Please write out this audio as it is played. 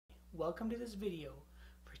welcome to this video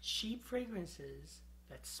for cheap fragrances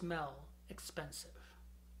that smell expensive.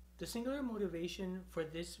 The singular motivation for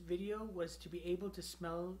this video was to be able to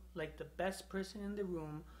smell like the best person in the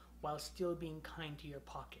room while still being kind to your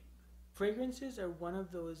pocket. Fragrances are one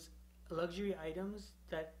of those luxury items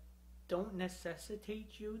that don't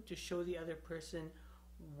necessitate you to show the other person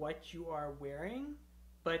what you are wearing,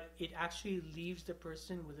 but it actually leaves the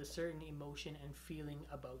person with a certain emotion and feeling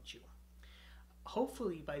about you.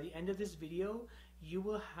 Hopefully by the end of this video you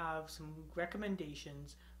will have some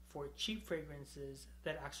recommendations for cheap fragrances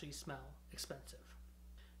that actually smell expensive.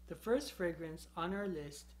 The first fragrance on our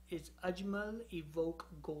list is Ajmal Evoke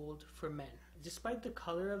Gold for Men. Despite the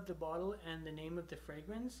color of the bottle and the name of the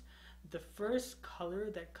fragrance, the first color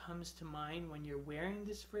that comes to mind when you're wearing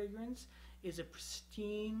this fragrance is a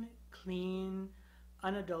pristine, clean,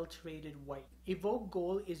 unadulterated white. Evoke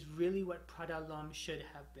Gold is really what Prada L'Homme should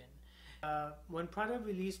have been. When Prada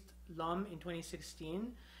released L'Homme in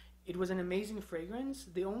 2016, it was an amazing fragrance.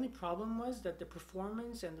 The only problem was that the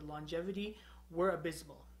performance and the longevity were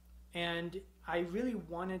abysmal. And I really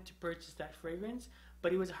wanted to purchase that fragrance,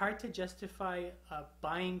 but it was hard to justify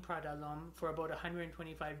buying Prada L'Homme for about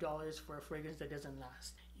 $125 for a fragrance that doesn't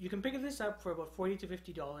last. You can pick this up for about $40 to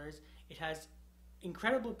 $50. It has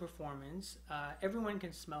incredible performance, everyone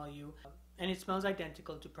can smell you, and it smells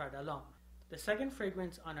identical to Prada L'Homme. The second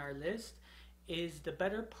fragrance on our list is the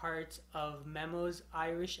better parts of Memo's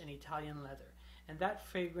Irish and Italian leather, and that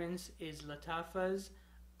fragrance is Lattafa's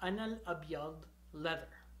Abyad leather.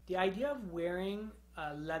 The idea of wearing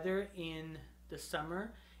leather in the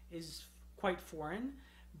summer is quite foreign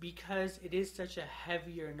because it is such a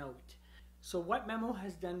heavier note. So what Memo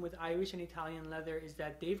has done with Irish and Italian leather is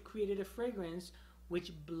that they've created a fragrance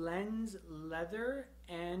which blends leather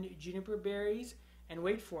and juniper berries and,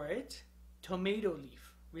 wait for it, tomato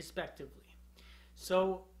leaf respectively.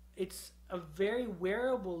 So it's a very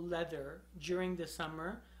wearable leather during the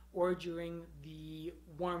summer or during the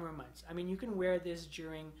warmer months. I mean, you can wear this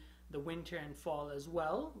during the winter and fall as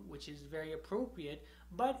well, which is very appropriate,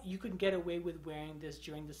 but you could get away with wearing this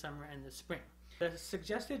during the summer and the spring. The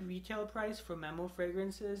suggested retail price for Memo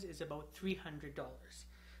fragrances is about $300.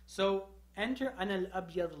 So enter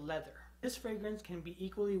Abyad leather. This fragrance can be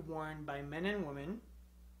equally worn by men and women,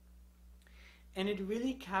 and it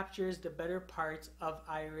really captures the better parts of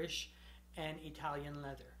Irish and Italian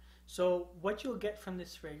leather. So what you'll get from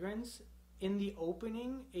this fragrance, in the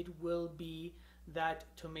opening, it will be that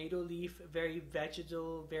tomato leaf, very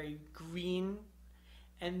vegetal, very green,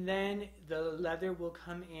 and then the leather will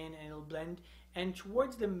come in and it'll blend, and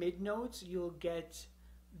towards the mid notes you'll get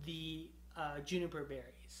the juniper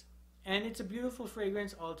berries. And it's a beautiful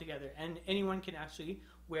fragrance altogether, and anyone can actually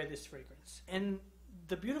wear this fragrance. And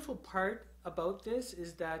the beautiful part about this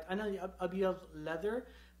is that Abyad leather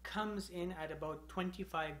comes in at about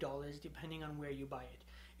 $25 depending on where you buy it.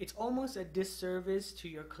 It's almost a disservice to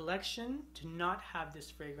your collection to not have this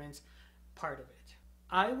fragrance part of it.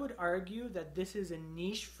 I would argue that this is a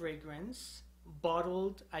niche fragrance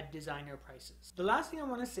bottled at designer prices. The last thing I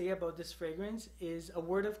want to say about this fragrance is a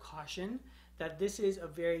word of caution that this is a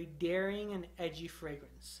very daring and edgy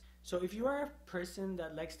fragrance. So if you are a person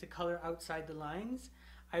that likes to color outside the lines,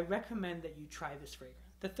 I recommend that you try this fragrance.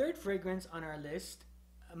 The third fragrance on our list,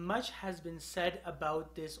 much has been said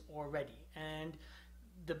about this already, and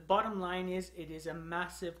the bottom line is it is a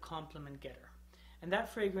massive compliment getter. And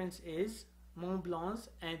that fragrance is Mont's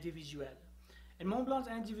Individuel. And Mont's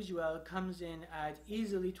Individuel comes in at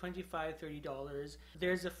easily $25 to $30.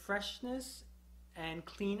 There's a freshness and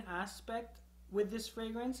clean aspect with this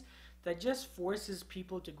fragrance that just forces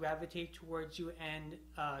people to gravitate towards you and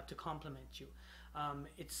to compliment you.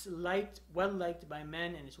 It's well liked by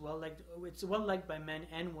men, and it's well liked by men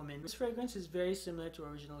and women. This fragrance is very similar to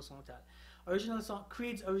Original Santal.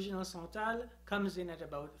 Creed's Original Santal comes in at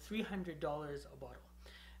about $300 a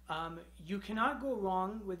bottle. You cannot go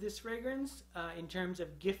wrong with this fragrance in terms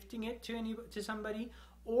of gifting it to somebody,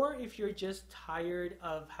 or if you're just tired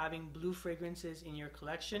of having blue fragrances in your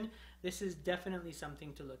collection, this is definitely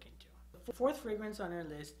something to look into. The fourth fragrance on our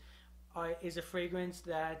list is a fragrance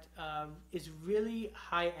that is really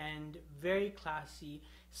high-end, very classy,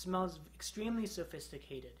 smells extremely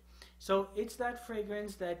sophisticated. So it's that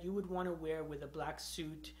fragrance that you would want to wear with a black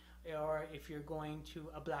suit, or if you're going to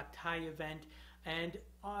a black tie event. And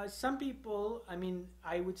some people, I mean,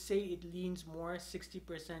 I would say it leans more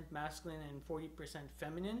 60% masculine and 40%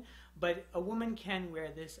 feminine, but a woman can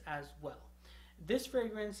wear this as well. This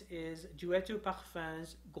fragrance is Duetto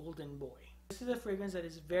Parfums Golden Boy. This is a fragrance that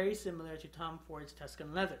is very similar to Tom Ford's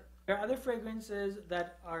Tuscan Leather. There are other fragrances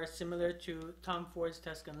that are similar to Tom Ford's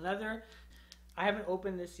Tuscan Leather. I haven't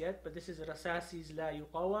opened this yet, but this is Rasasi's La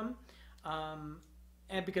Yuqawwam,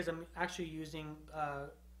 and because I'm actually using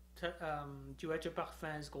Joy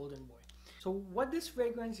Parfum's Golden Boy. So what this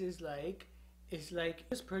fragrance is like you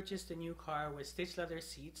just purchased a new car with stitched leather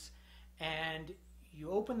seats, and you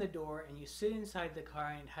open the door and you sit inside the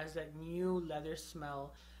car and it has that new leather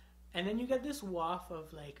smell, and then you get this waft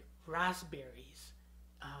of like raspberries,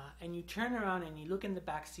 and you turn around and you look in the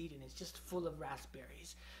back seat and it's just full of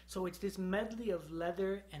raspberries. So it's this medley of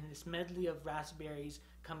leather and this medley of raspberries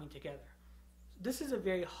coming together. This is a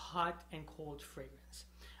very hot and cold fragrance,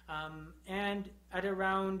 and at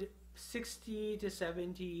around $60 to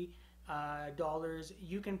 $70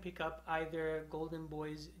 you can pick up either Golden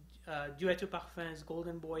Boy's Joy Parfum's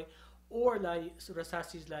Golden Boy or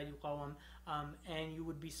Rasasi's La Yuqawwam, and you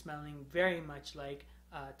would be smelling very much like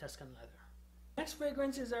Tuscan Leather. Next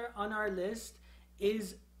fragrances on our list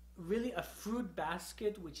is really a fruit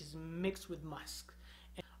basket which is mixed with musk.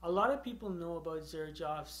 And a lot of people know about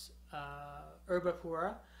Xerjoff's Herba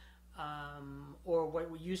Pura, or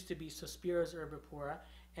what used to be Sospira's Herba Pura,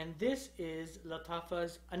 and this is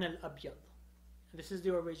Lattafa's Abyad. This is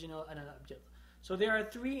the original Abyad. So there are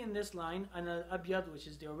three in this line: Abyad, which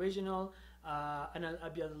is the original,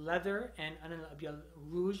 Abyad Leather, and Abyad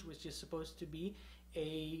Rouge, which is supposed to be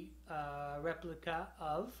a replica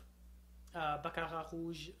of Baccarat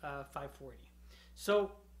Rouge 540.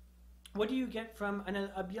 So what do you get from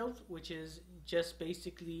Abyad, which is just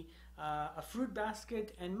basically a fruit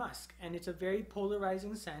basket and musk, and it's a very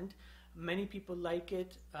polarizing scent. Many people like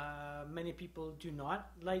it, many people do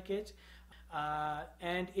not like it,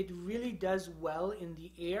 and it really does well in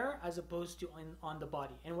the air as opposed to on the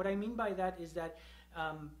body. And what I mean by that is that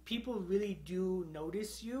people really do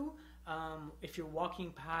notice you. If you're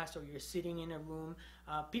walking past or you're sitting in a room,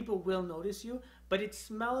 people will notice you, but it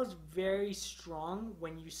smells very strong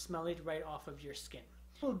when you smell it right off of your skin.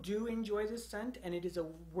 People do enjoy this scent, and it is a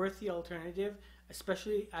worthy alternative,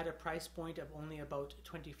 especially at a price point of only about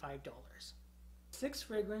 $25. Sixth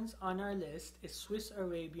fragrance on our list is Swiss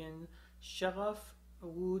Arabian Shaghaf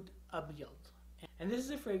Oud Abyad, and this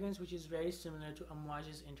is a fragrance which is very similar to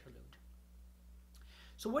Amouage's Interlude.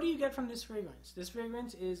 So what do you get from this fragrance? This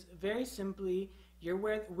fragrance is very simply, you're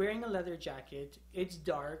wearing a leather jacket, it's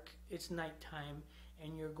dark, it's nighttime,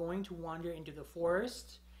 and you're going to wander into the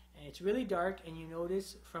forest, and it's really dark, and you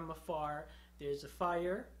notice from afar there's a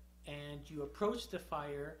fire, and you approach the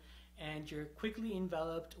fire, and you're quickly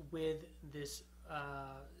enveloped with this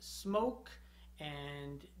smoke,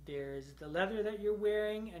 and there's the leather that you're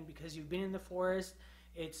wearing, and because you've been in the forest,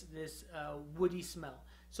 it's this woody smell.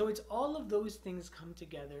 So it's all of those things come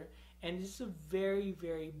together, and this is a very,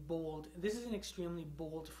 very bold, this is an extremely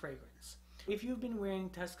bold fragrance. If you've been wearing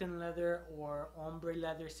Tuscan Leather or Ombre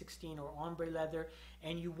Leather 16 or Ombre Leather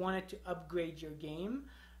and you wanted to upgrade your game,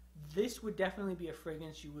 this would definitely be a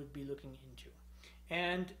fragrance you would be looking into.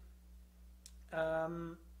 And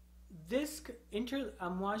this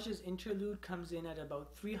Amouage's Interlude comes in at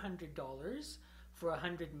about $300 for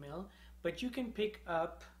 100 ml, but you can pick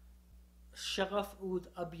up Shaghaf Oud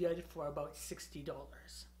Abyad for about $60.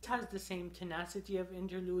 It has the same tenacity of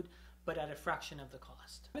Interlude, but at a fraction of the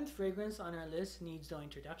cost. The 7th fragrance on our list needs no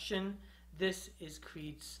introduction. This is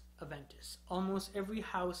Creed's Aventus. Almost every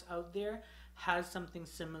house out there has something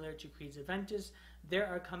similar to Creed's Aventus. There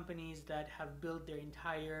are companies that have built their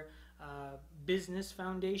entire business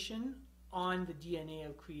foundation on the DNA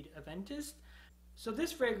of Creed Aventus. So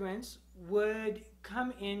this fragrance would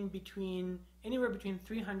come in anywhere between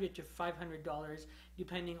 $300 to $500,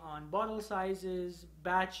 depending on bottle sizes,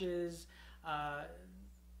 batches,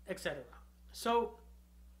 etc. So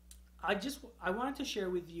I wanted to share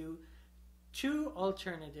with you two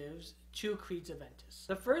alternatives to Creed's Aventus.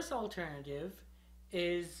 The first alternative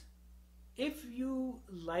is, if you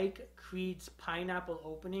like Creed's pineapple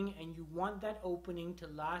opening and you want that opening to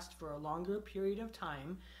last for a longer period of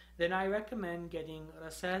time, then I recommend getting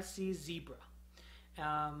Rasasi's Zebra.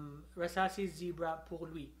 Rasasi's Zebra Pour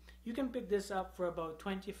Lui. You can pick this up for about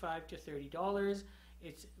 $25 to $30.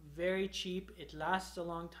 It's very cheap, it lasts a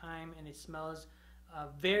long time, and it smells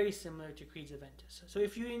very similar to Creed's Aventus. So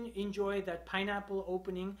if you enjoy that pineapple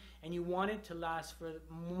opening and you want it to last for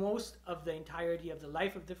most of the entirety of the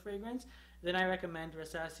life of the fragrance, then I recommend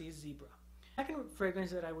Rasasi's Zebra. Second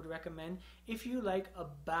fragrance that I would recommend, if you like a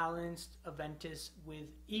balanced Aventus with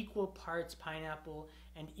equal parts pineapple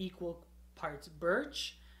and equal parts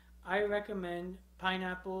birch, I recommend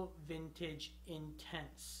Pineapple Vintage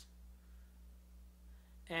Intense.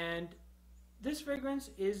 And this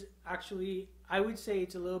fragrance is actually, I would say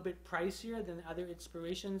it's a little bit pricier than other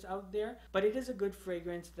inspirations out there, but it is a good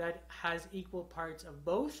fragrance that has equal parts of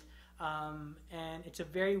both. and it's a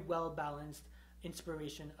very well balanced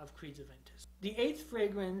inspiration of Creed's Aventus. The eighth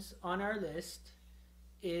fragrance on our list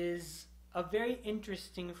is a very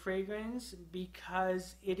interesting fragrance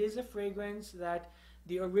because it is a fragrance that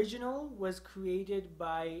the original was created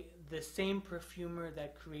by the same perfumer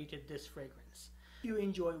that created this fragrance. If you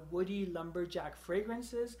enjoy woody lumberjack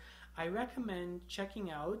fragrances, I recommend checking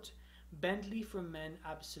out Bentley from Men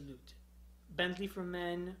Absoulte. Bentley from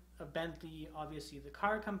Men, Bentley, obviously the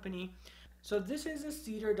car company. So this is a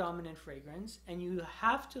cedar dominant fragrance, and you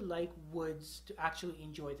have to like woods to actually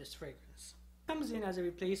enjoy this fragrance. It comes in as a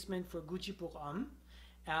replacement for Gucci pour Homme,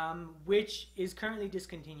 which is currently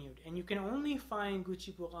discontinued, and you can only find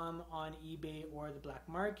Gucci pour Homme on eBay or the black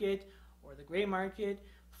market or the gray market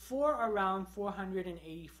for around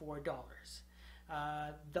 $484.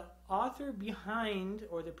 The author behind,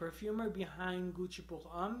 or the perfumer behind Gucci pour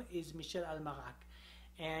Homme is Michel Almarac,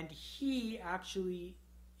 and he actually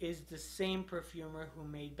is the same perfumer who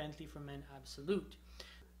made Bentley from Men Absoulte.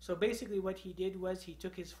 So basically what he did was he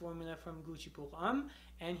took his formula from Gucci pour Homme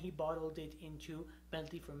and he bottled it into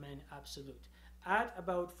Bentley from Men Absoulte. At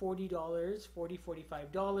about $40,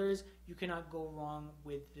 $45, you cannot go wrong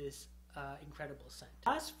with this incredible scent.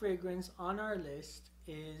 Last fragrance on our list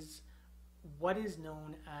is what is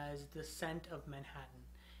known as the scent of Manhattan.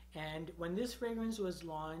 And when this fragrance was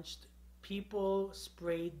launched, people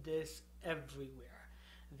sprayed this everywhere.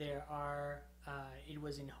 It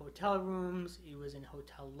was in hotel rooms, it was in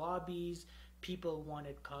hotel lobbies, people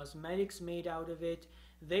wanted cosmetics made out of it.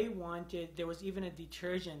 There was even a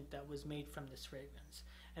detergent that was made from this fragrance.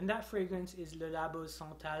 And that fragrance is Le Labo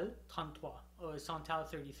Santal 33, or Santal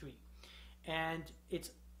 33. And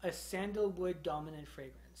it's a sandalwood dominant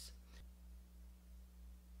fragrance.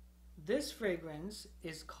 This fragrance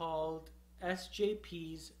is called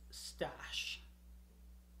SJP's Stash.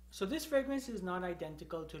 So this fragrance is not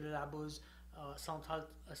identical to Le Labo's Santal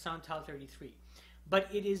 33, but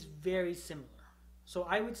it is very similar. So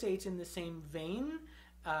I would say it's in the same vein,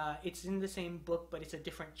 it's in the same book, but it's a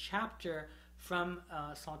different chapter from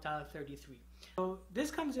Santal 33. So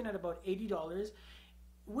this comes in at about $80,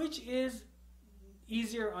 which is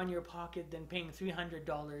easier on your pocket than paying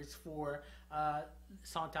 $300 for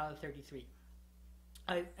Santal 33.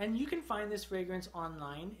 And you can find this fragrance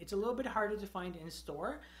online. It's a little bit harder to find in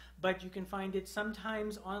store, but you can find it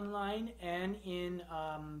sometimes online and in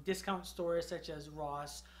discount stores such as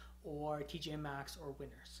Ross or TJ Maxx or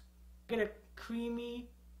Winners. Get a creamy,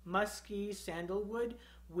 musky sandalwood,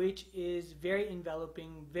 which is very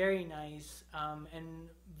enveloping, very nice, and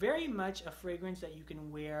very much a fragrance that you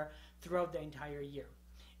can wear throughout the entire year.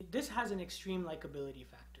 This has an extreme likability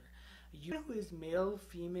factor. You who is male,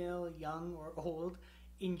 female, young, or old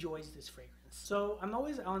enjoys this fragrance. So I'm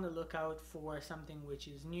always on the lookout for something which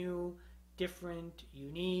is new, different,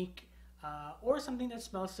 unique, or something that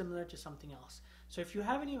smells similar to something else. So if you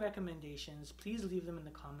have any recommendations, please leave them in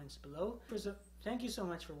the comments below. Thank you so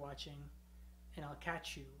much for watching, and I'll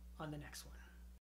catch you on the next one.